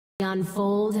The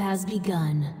unfold has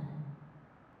begun.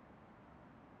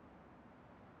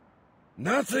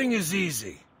 Nothing is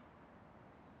easy.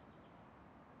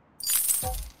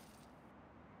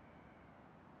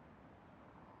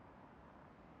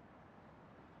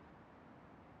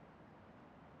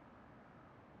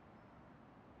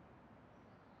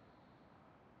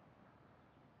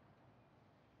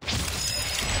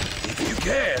 If you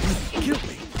can, kill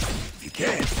me. If you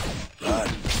can't, run.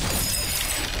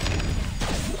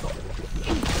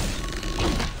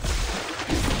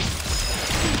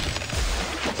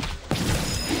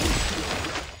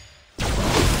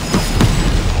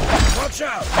 Watch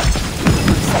out!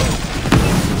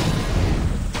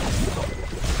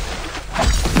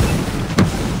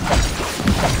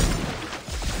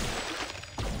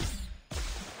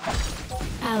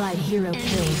 Allied hero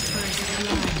killed.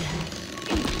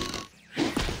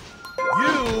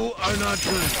 You are not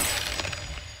good enough.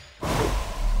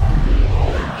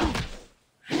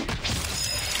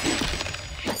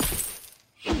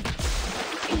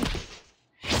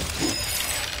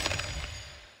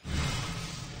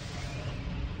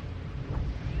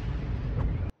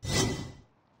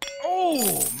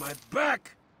 Oh, my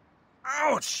back!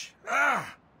 Ouch!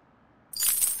 Ah!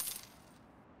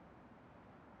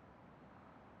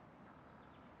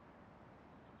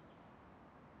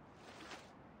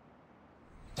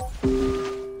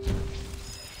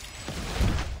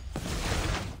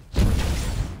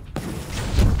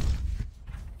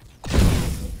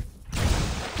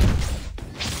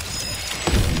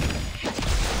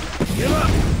 Give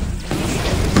up!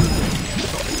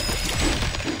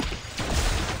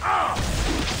 Ah!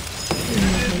 You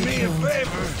did me a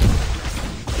favor.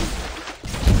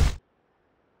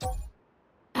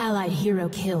 Allied hero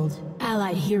killed.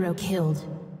 Allied hero killed.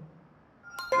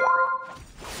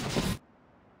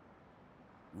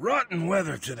 Rotten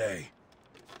weather today.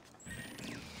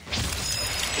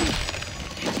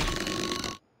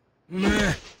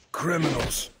 Meh,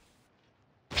 criminals.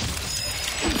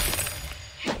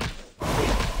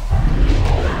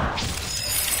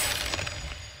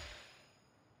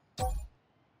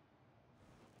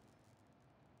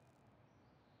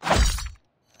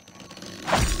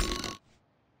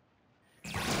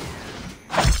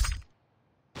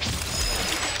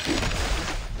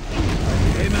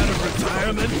 Came out of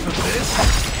retirement for this?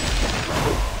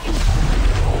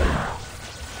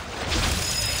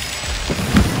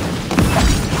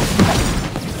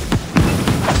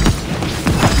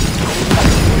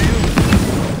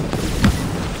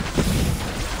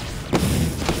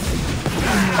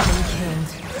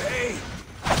 Hey,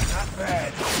 not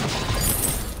bad.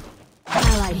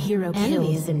 Allied hero killed.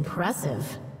 Enemy is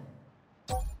impressive.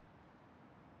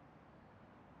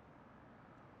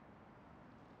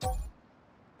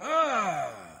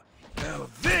 Ah, now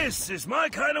this is my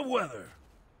kind of weather.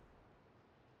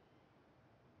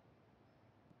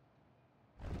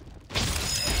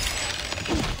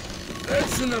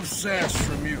 That's enough sass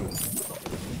from you.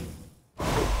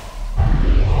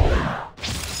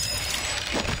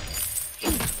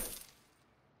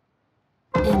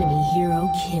 Enemy hero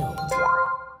killed.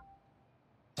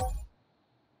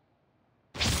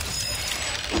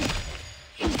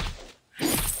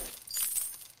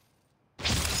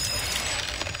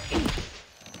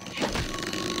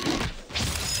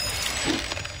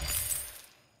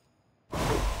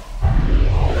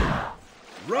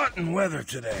 Rotten weather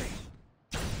today.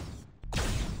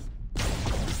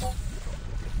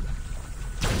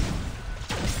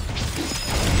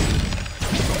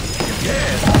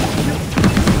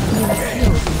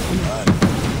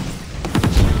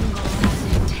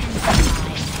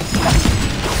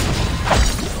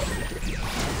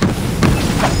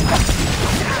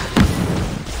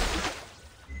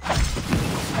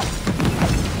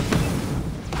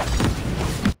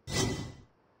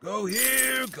 Go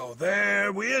here, go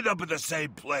there, we end up at the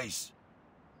same place.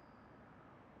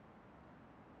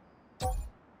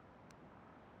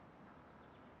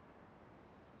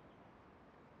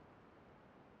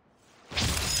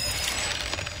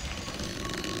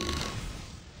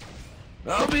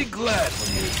 I'll be glad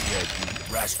when you're dead,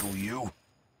 you rascal you.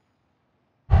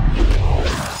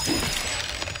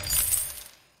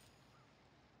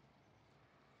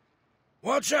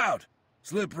 Watch out!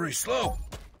 Slippery slope.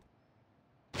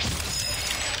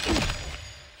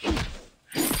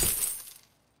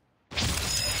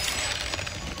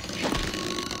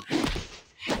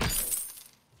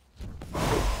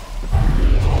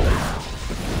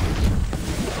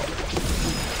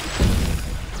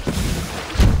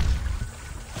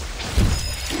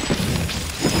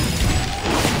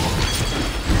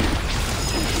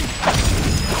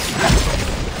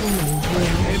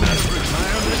 Came out of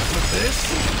retirement for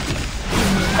this?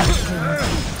 I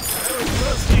was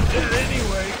mostly dead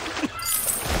anyway.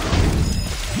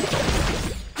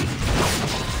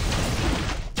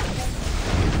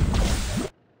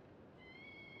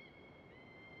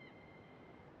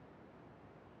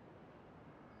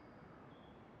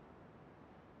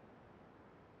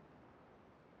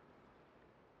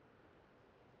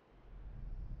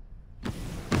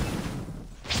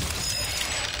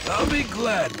 I'll be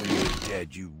glad when you're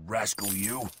dead, you rascal,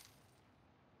 you.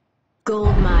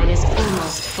 Gold mine is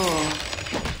almost full.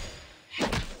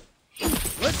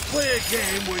 Let's play a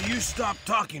game where you stop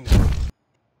talking to me.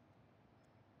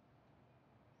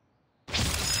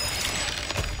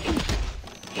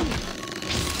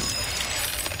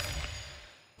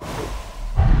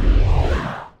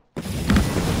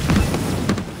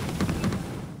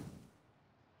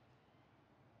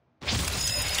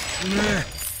 Meh,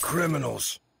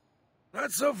 criminals.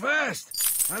 Not so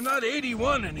fast. I'm not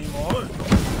 81 anymore.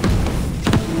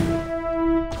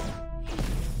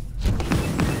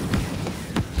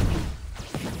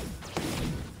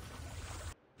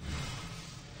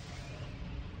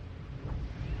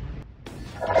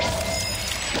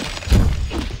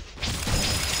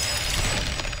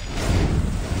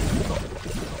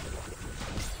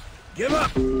 Give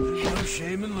up. There's no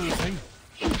shame in losing.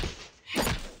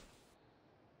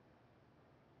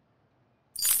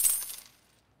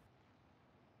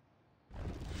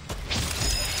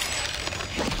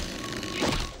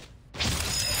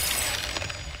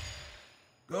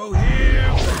 Go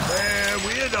here, there,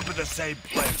 we end up at the same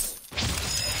place.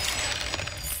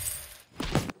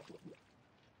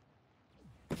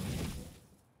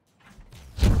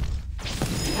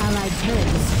 Allied turret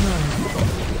destroyed.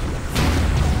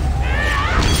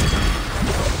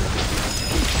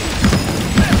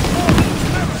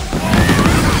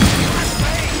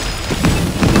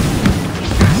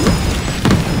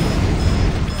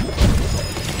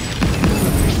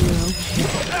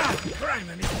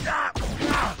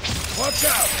 Watch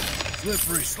out!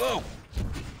 Slippery slope.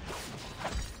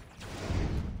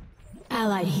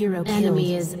 Allied hero killed.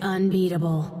 Enemy is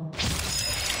unbeatable.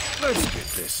 Let's get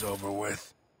this over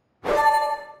with.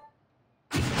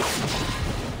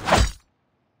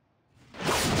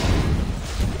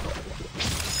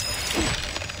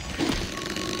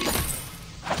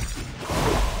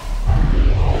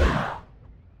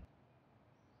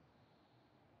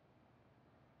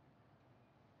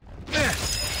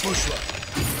 Bushra.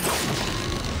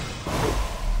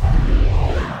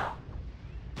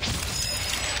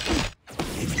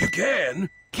 If you can,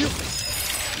 kill me.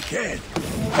 You can.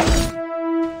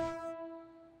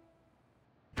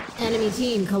 Enemy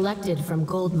team collected from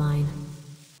gold mine.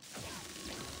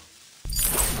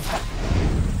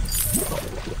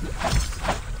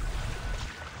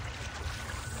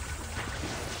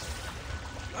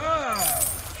 Ah,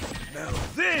 now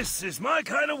this is my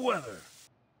kind of weather.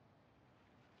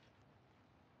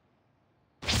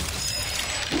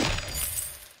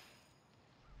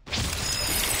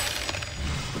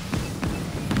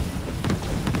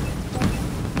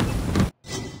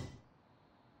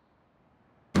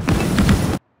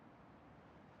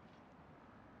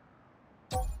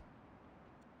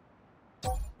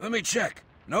 Let me check.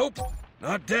 Nope,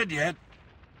 not dead yet.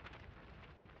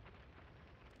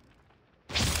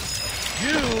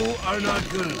 You are not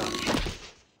good enough.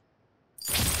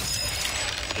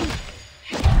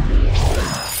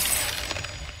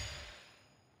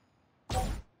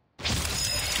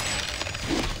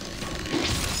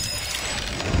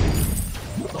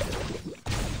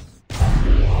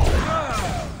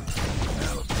 Ah,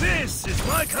 now this is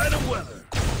my kind of weather.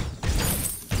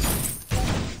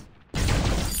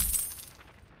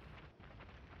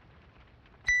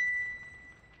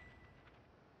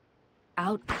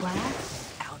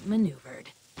 Outclassed, outmaneuvered.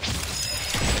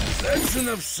 That's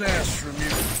enough sass from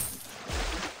you.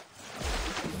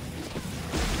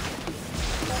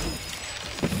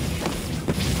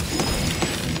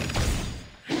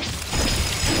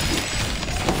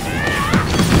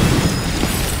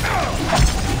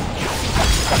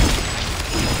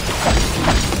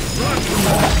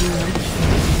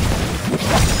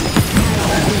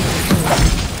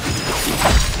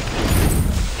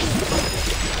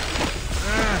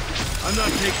 I'm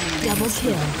not taking any Double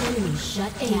kill. Enemy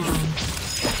shut down.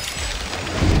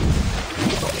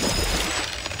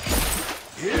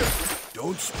 Here,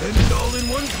 don't spend it all in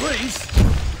one place.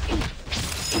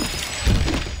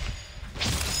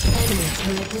 Enemy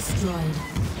turret destroyed.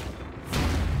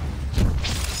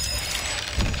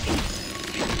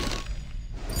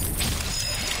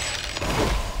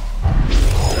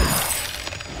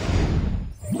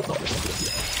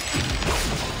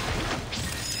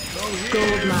 Go here.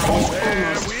 Gold mine is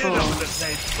almost end up in full. the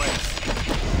same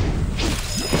place.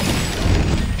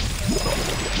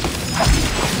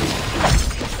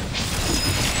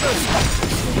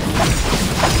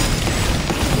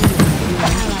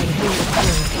 Allied hero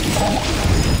killed.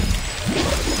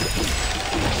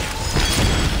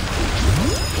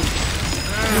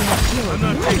 I'm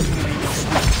not taking any risks.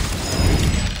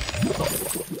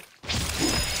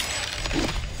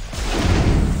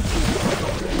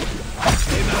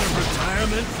 Came out of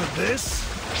retirement for this?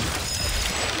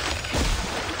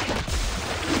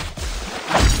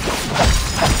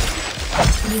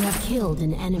 You have killed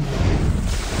an enemy.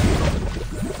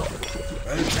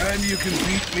 By the time you can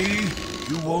beat me,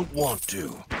 you won't want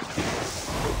to.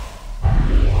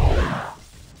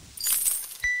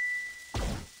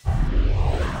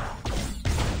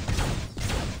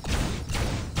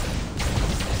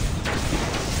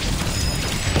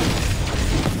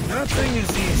 Nothing is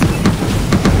easy.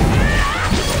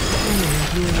 Enemy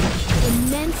hero killed.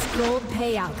 Immense gold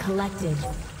payout collected.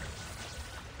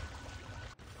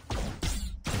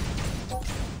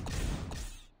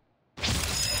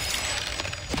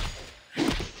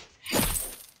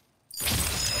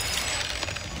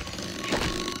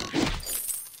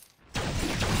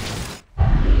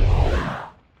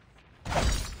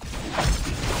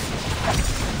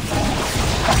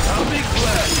 I'll be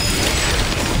glad.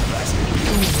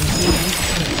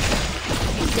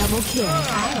 Double kill.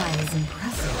 Ally is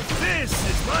impressive. This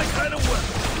is my kind of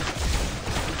weapon.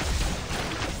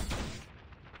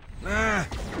 Nah,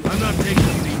 I'm not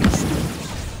taking these.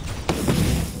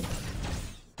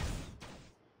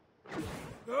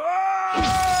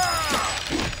 Ah!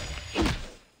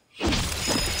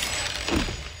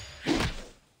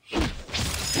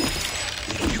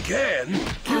 If you can,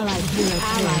 Allied hero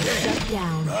killed. Shut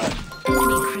down.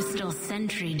 Enemy crystal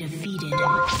sentry defeated.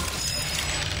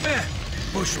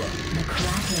 bushra. The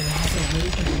Cracker has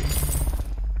awakened.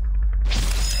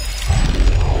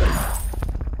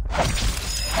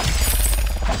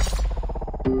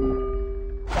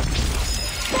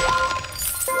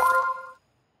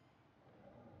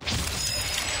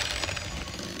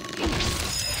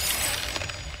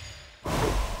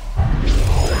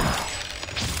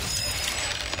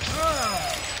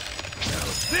 Now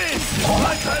this is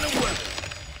my kind of weapon.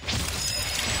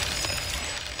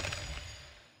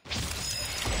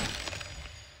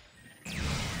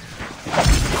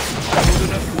 Good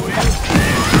enough for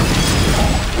you?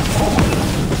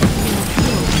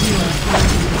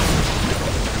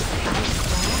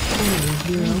 Enemy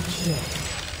hero killed.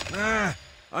 Nah,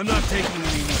 I'm not taking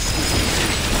any risks.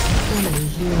 Enemy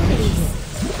hero killed.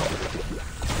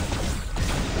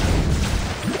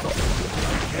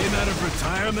 Came out of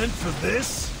retirement for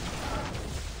this?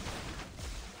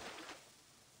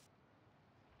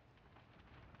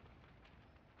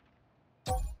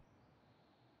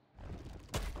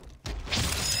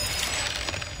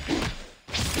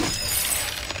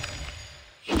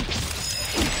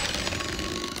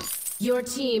 Your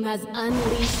team has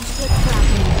unleashed the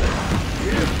Kraken.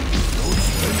 Here, don't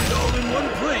spend it all in one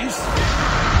place.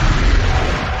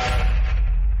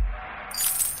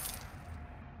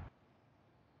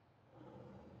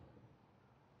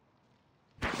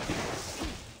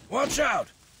 Watch out!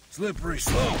 Slippery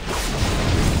slope.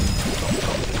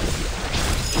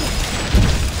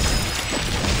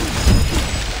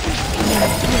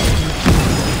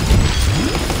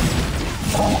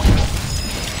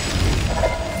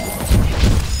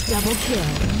 Double kill.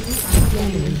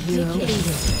 Enemy hero killed.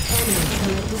 Enemy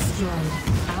turret destroyed.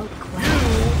 Outclassed.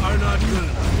 You are not good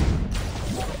enough.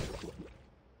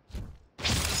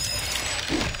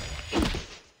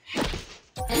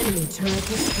 Enemy turret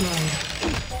destroyed.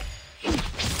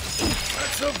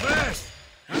 Not so fast.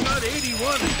 I'm not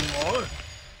 81 anymore.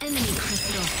 Enemy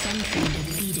crystal sentry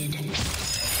defeated.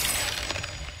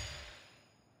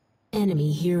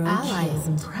 Enemy hero Ally killed. is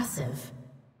impressive.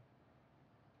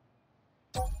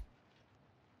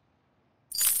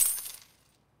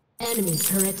 Enemy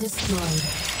turret destroyed.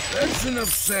 That's enough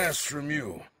sass from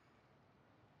you.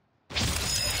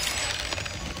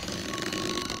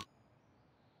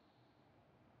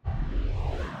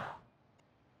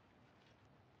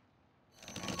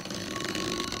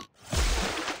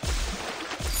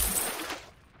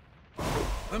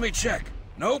 Let me check.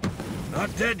 Nope,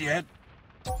 not dead yet.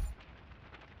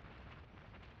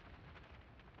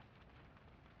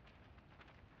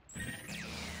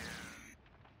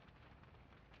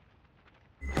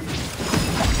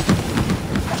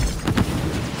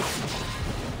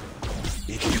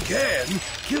 If you can,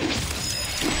 kill me.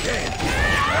 You can.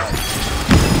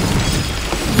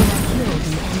 Killed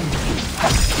an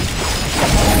enemy.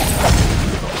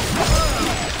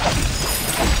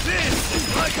 This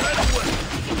is like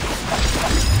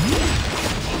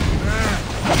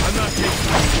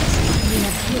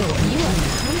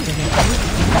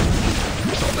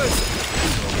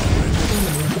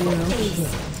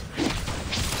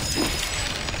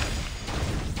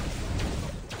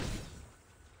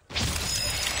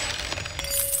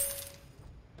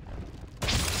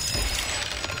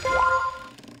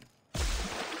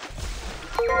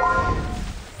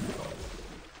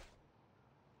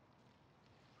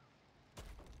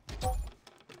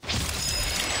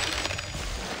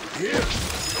Here,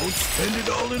 don't spend it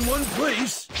all in one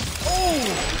place. Oh!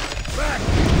 Back!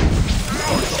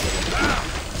 Ouch! Ah!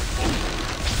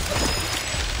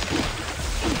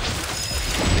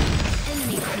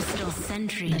 Enemy crystal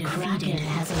sentry defeated. Kraken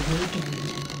has awakened.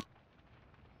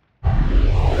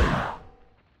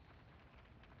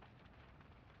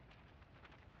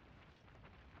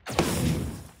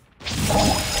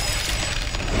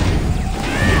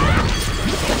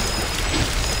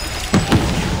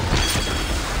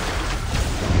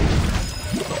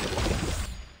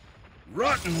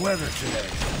 Rotten weather today.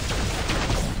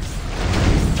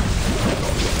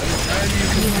 By the time you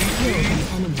can beat me,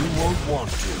 you won't want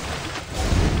to.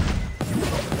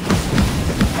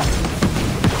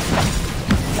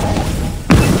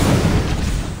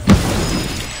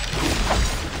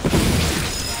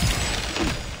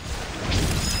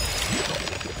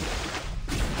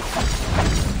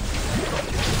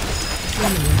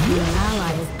 Your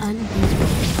ally is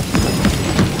unbeatable.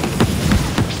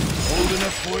 Old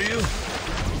enough for you?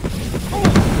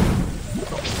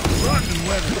 Rotten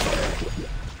weather today.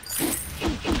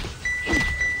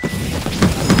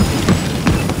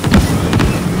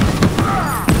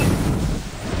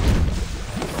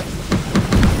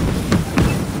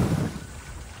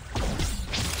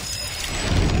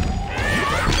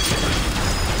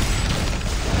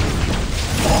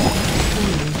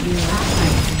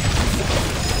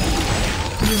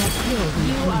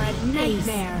 You are a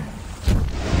nightmare.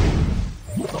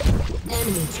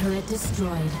 Enemy turret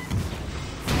destroyed.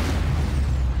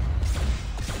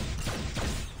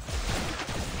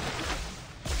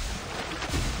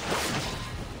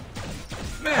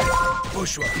 Man,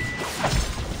 bushwhack.